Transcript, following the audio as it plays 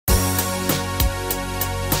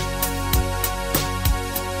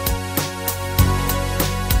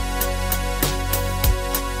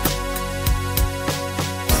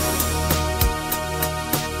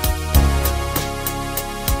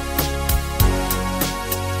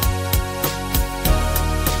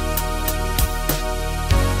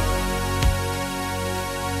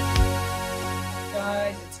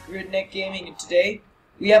Internet Gaming, and today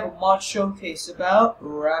we have a mod showcase about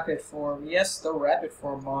RapidForm. Yes, the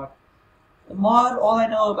RapidForm mod. The mod, all I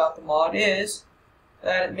know about the mod is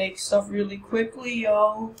that it makes stuff really quickly,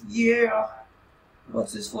 yo. Yeah.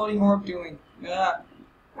 What's this floating orb doing? Ah.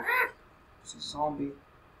 It's a zombie.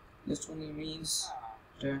 This only means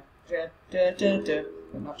da da da da da.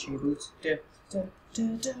 Well, not chain boots. Da da da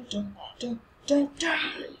da da da da da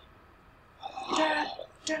da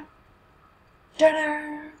da.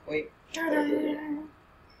 Da-da! Wait. Da-da!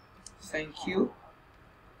 Thank you.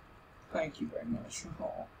 Thank you very much.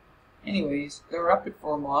 Oh. Anyways, the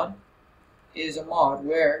RapidForm mod is a mod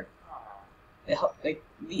where like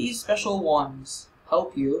these special ones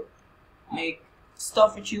help you make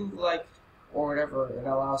stuff that you like or whatever it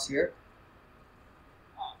allows here.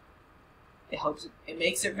 It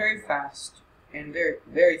makes it very fast and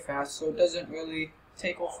very fast, so it doesn't really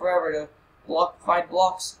take forever to find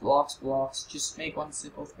blocks. Just make one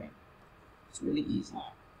simple thing. It's really easy.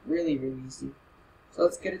 Really easy. So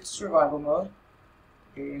let's get into survival mode.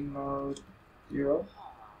 Game mode 0.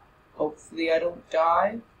 Hopefully I don't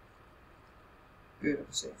die. Good,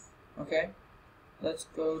 I'm safe. Okay. Let's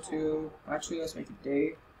go to, actually let's make it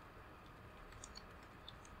day.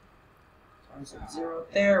 Times at 0.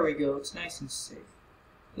 There we go. It's nice and safe.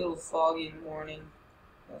 A little foggy in the morning.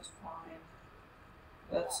 That's fine.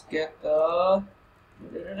 Let's get the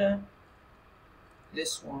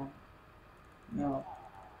this one. No.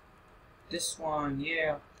 This one,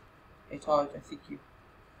 yeah. Hey Todd, I think you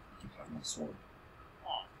have my sword.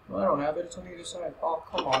 Well, I don't have it, it's on the other side. Oh,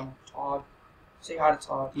 come on, Todd. Say hi to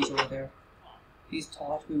Todd, he's over there. He's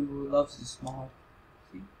Todd who loves this mod.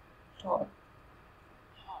 See? Todd.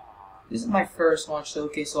 This is my first mod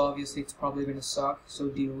showcase, so obviously it's probably gonna suck, so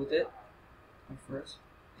deal with it. My first.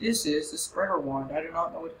 This is the spreader wand. I do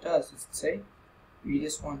not know what it does. Does it say?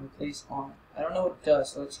 Radius one, replace on. I don't know what it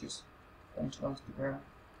does, so let's just punch it onto the ground.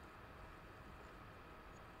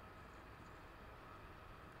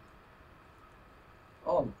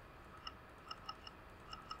 Oh.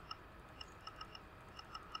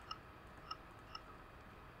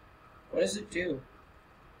 What does it do?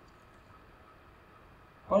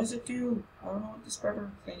 What does it do? I don't know what the spreader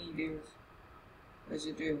thingy does. What does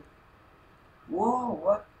it do? Whoa,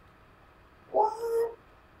 what? What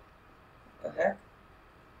the heck?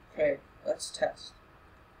 Okay, let's test.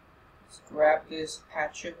 Let's grab this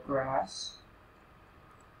patch of grass.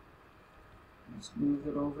 Let's move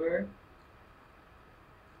it over.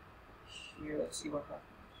 Here, let's see what happens.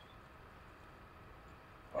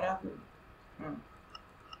 What happened?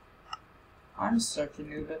 I'm such a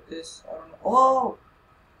noob at this. I don't know. Whoa!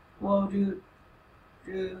 Whoa, dude.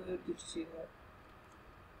 Dude, did you see that?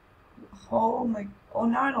 Oh my, oh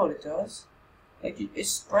now I know what it does. Like it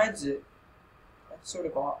spreads it. That's sort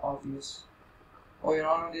of obvious. Oh, you know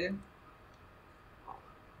what I did?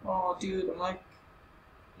 Oh dude, I'm like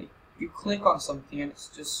you click on something and it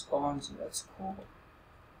just spawns it. That's cool.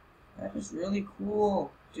 That is really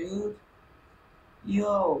cool, dude.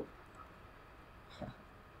 Yo.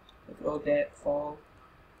 Look at all that fall.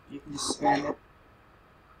 You can just spam it.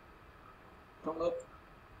 Don't look.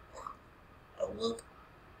 Don't look.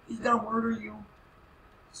 He's gonna murder you.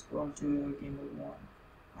 Let's go into game mode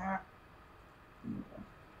 1.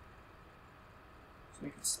 So we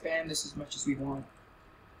can spam this as much as we want.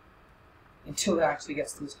 Until it actually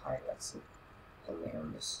gets to this height. That's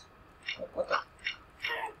hilarious. What the?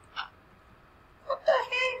 What the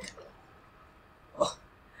heck? Oh.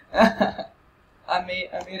 I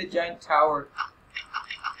made a giant tower.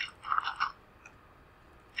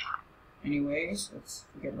 Anyways, let's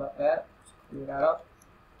forget about that. Let's clear that up.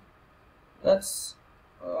 Let's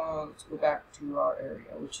go back to our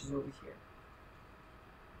area, which is over here.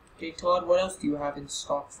 Okay, Todd, what else do you have in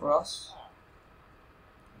stock for us?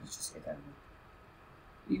 Let's just get that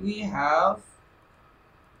in. We have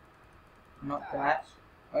not that.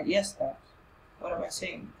 Yes, that. What am I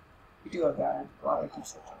saying? We do have that. Why do I keep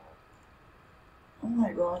searching? Oh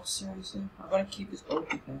my god, seriously? I'm gonna keep this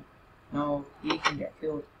open then. No, he can get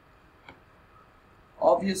killed.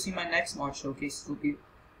 Obviously, my next mod showcase will be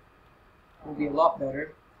a lot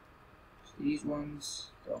better. So these ones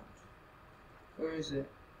don't. Where is it?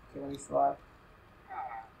 Okay, let me fly.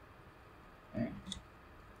 Okay.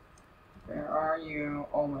 Where are you?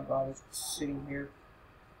 Oh my god, it's sitting here.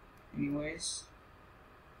 Anyways,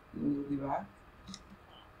 we'll be back.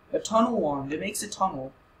 A tunnel wand. It makes a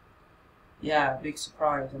tunnel. Yeah, big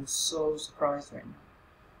surprise. I'm so surprised right now.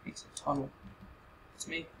 It makes a tunnel. Let's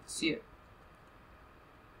see it.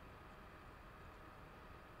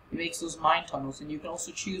 It makes those mine tunnels, and you can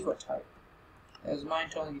also choose what type. As a mine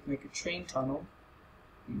tunnel, you can make a train tunnel.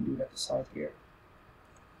 You can do it at the side here.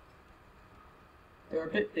 They're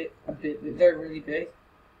they're really big.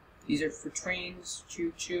 These are for trains,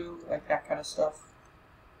 choo-choo, like that kind of stuff.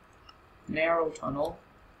 Narrow tunnel.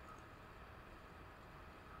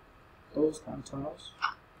 Those kind of tunnels.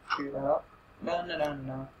 Figure that out.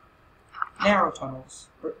 No. Narrow tunnels.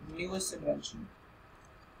 Newest invention.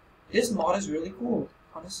 This mod is really cool,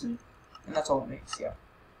 honestly. And that's all it makes, yeah.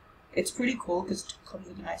 It's pretty cool because it comes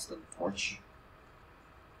with a nice little torch.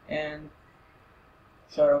 And...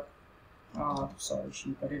 Shut up. Oh, I'm sorry,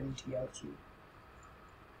 sheep. I didn't mean to yell at you.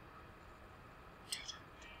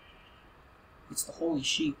 It's the holy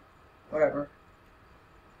sheep. Whatever.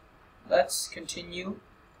 Let's continue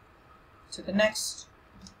to the next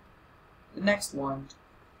one.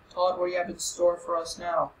 Todd, what do you have in store for us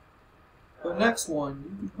now? The next one.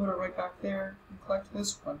 You can put it right back there and collect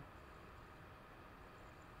this one.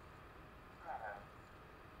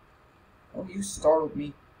 Oh, you startled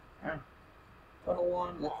me. Tunnel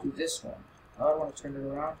one, let's do this one. Oh, I want to turn it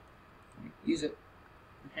around. Use it.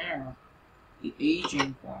 The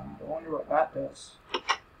aging one. I wonder what that does.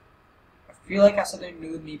 I feel like that's something to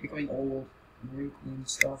do with me becoming old and wrinkly and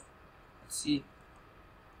stuff. Let's see.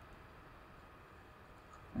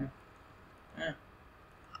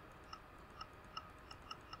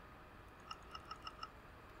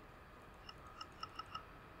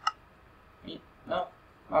 No,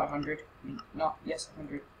 not 100. No, yes,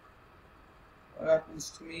 100. What happens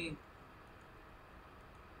to me?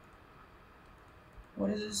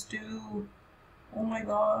 What does this do? Oh my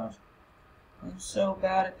god. I'm so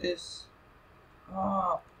bad at this.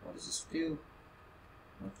 Ah, what does this do?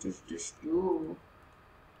 What does this do?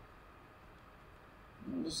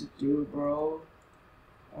 What does it do, bro?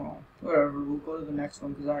 Oh, whatever, we'll go to the next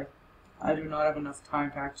one because I do not have enough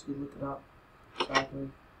time to actually look it up. Sadly.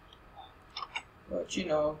 But you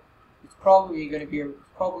know, it's probably gonna be a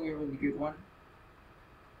really good one.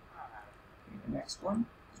 Okay, the next one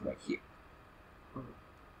is right here.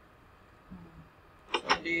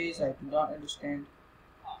 Some days I do not understand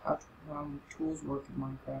how tools work in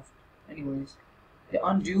Minecraft. Anyways, the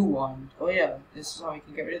undo wand. Oh yeah, this is how we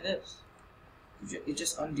can get rid of this. It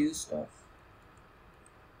just undoes stuff.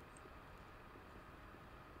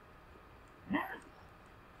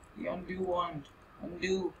 The undo wand.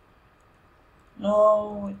 Undo.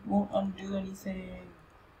 No, it won't undo anything.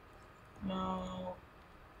 No.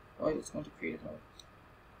 Oh, it's going to create a node.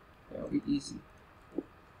 That'll be easy.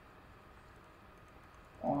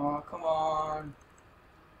 Aw, come on.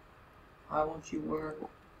 Why won't you work?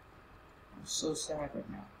 I'm so sad right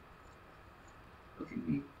now. Look at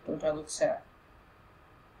me. Don't I look sad?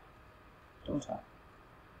 Don't I?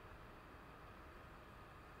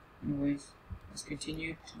 Anyways, let's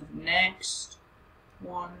continue to the next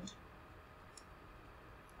one.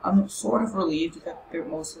 I'm sort of relieved that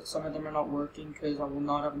some of them are not working because I will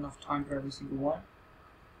not have enough time for every single one.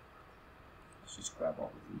 Let's just grab all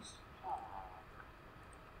of these.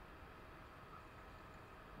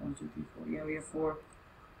 1, 2, 3, 4. Yeah, we have 4,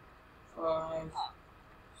 5,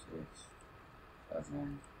 6,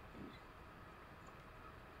 7,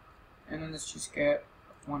 8. And then let's just get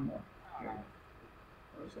one more. Here.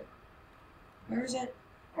 Where is it? Where is it?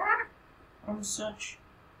 I'm such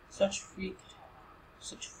freak.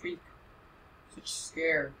 Such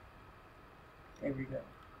scare. There we go.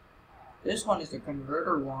 This one is the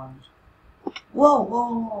converter wand. Whoa,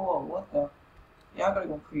 what the? Yeah, I gotta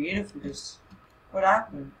go creative for this. What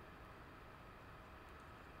happened?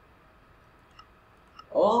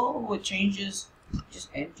 Oh, it changes, just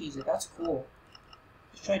empties it. That's cool.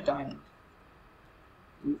 Let's try diamond.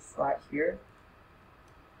 Do it flat here.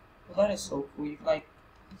 Well, that is so cool. You can like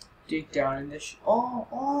dig down in this.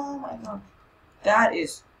 Oh my god. That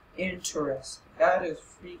is interesting. That is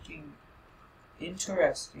freaking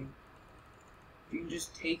interesting. You can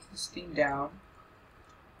just take this thing down.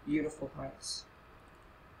 Beautiful heights.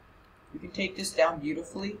 You can take this down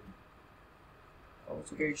beautifully. Oh,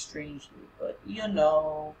 it's very strangely, but you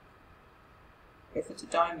know, if it's a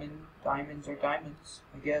diamond, diamonds are diamonds,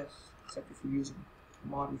 I guess. Except if you're using a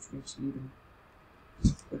mod which makes it even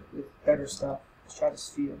with better stuff. Let's try the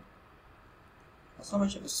sphere. Not so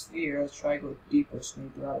much of a sphere, let's try to go deeper so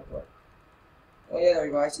maybe that'll work. Oh yeah, there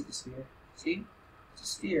we go, I see the sphere. See? It's a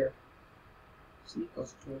sphere. See, it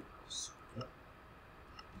goes to it.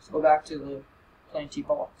 Let's go back to the plenty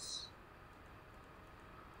box.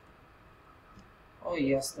 Oh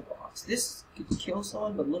yes, the box. This could kill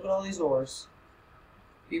someone, but look at all these ores.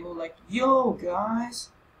 People are like, yo guys,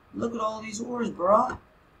 look at all these ores, bruh.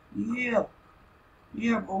 Yeah.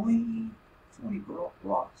 Yeah, boy. 20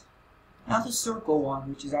 blocks. Now the circle one,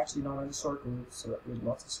 which is actually not a circle, it's with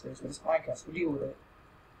lots of squares, but it's Minecraft, so we'll deal with it.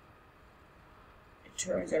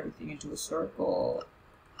 turns everything into a circle.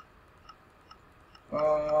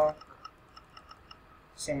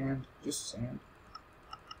 Sand, just sand.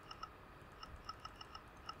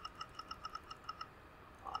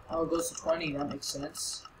 Oh, it goes to 20, that makes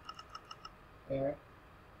sense. There.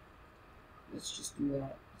 Let's just do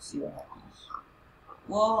that, see what happens.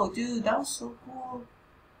 Whoa, dude, that was so cool.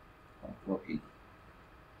 Oh, poor pig.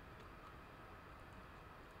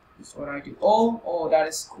 This is what I do. Oh, that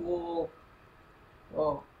is cool.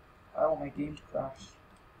 Whoa, I don't want my game to crash.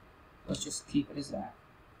 Let's just keep it as that.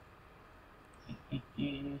 I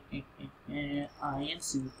am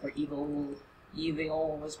super evil.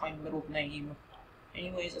 Evil is my middle name.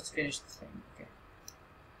 Anyways, let's finish this thing. Okay.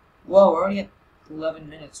 Whoa, we're already at 11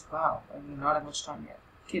 minutes. Wow, I mean, not have much time yet.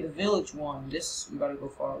 Okay, the village one. This, we gotta go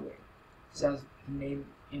far away. This has the name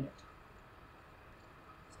in it.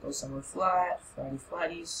 Let's go somewhere flat.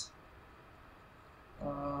 Flatties.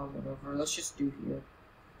 Whatever. Let's just do here.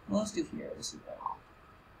 Well, let's do here. This is better.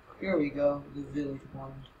 Here we go. The village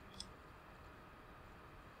one.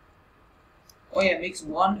 Oh yeah, it makes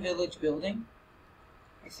one village building.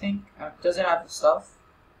 I think. Does it have the stuff?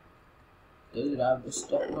 Does it have the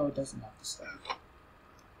stuff? No, it doesn't have the stuff.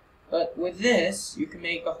 But with this, you can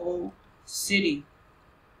make a whole city.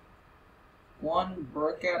 One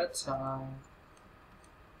brick at a time.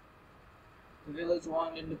 The village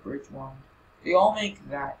one and the bridge one. They all make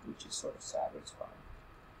that, which is sort of sad, but it's fine.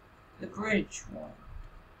 The bridge one.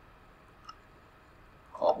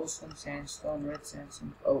 Cobblestone, sandstone, red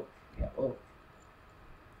sandstone, oak. Yeah, oak.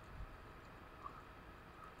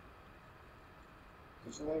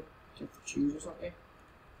 Is there like to choose or something?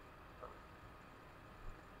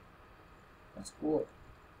 That's cool.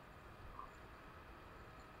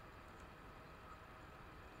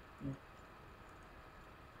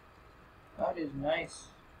 That is nice.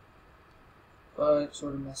 But it's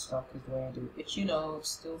sort of messed up with the way I do it. You know, it's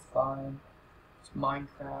still fine. It's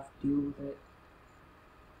Minecraft, deal with it.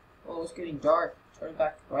 Oh, it's getting dark. Turn it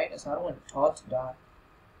back to brightness. I don't want Todd to die.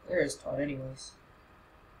 There is Todd anyways.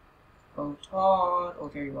 Oh, Todd. Oh,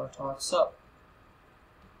 there you are, Todd. Sup?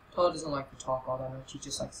 Todd doesn't like to talk all that much. He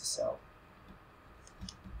just likes to sell.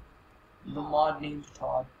 The mod named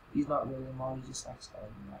Todd. He's not really a mod. He just likes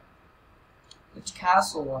selling that. The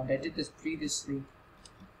castle one. I did this previously.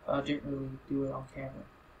 I didn't really do it on camera.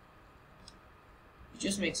 It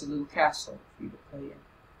just makes a little castle for you to play in.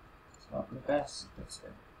 It's not the best. That's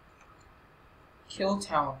it. Kill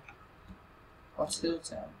Town. What's Hill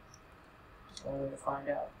Town? That's one way to find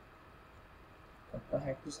out. What the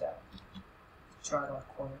heck was that? Try it on a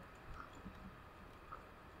corner.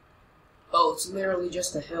 Oh, it's literally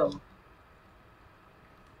just a hill.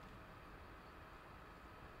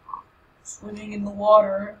 Swimming in the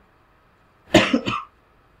water.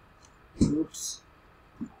 Oops.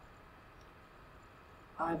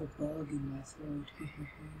 I have a bug in my throat.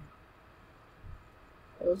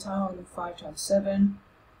 Hill Town 5 times 7.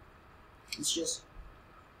 It's just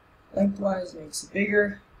lengthwise makes it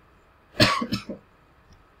bigger.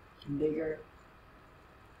 Bigger.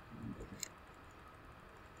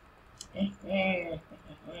 Man,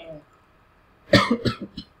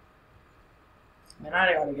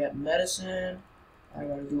 I gotta get medicine. I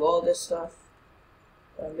gotta do all this stuff.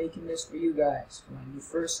 But I'm making this for you guys for my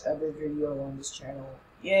first ever video on this channel.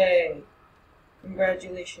 Yay!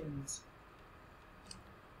 Congratulations.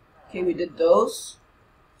 Okay, we did those.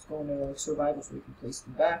 Let's go into like survival so we can place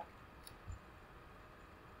them back.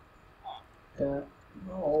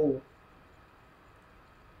 No.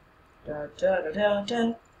 Da da da da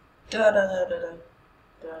da da da da da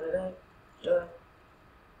da da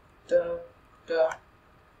da da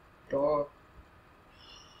da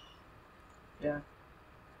da.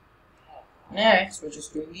 Next, we're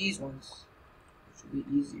just doing these ones, which will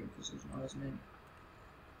be easier because there's not as many.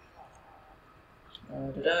 Da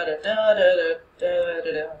da da da da da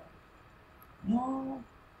da da. No.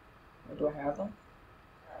 Where do I have them?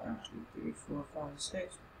 1, 2, 3, 4, 5,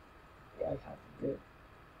 6. Yeah, I have them. Good.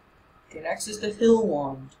 Okay, next is the hill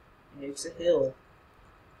wand. It makes a hill.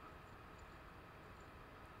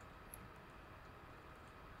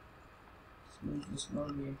 Let's move this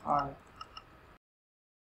medium high.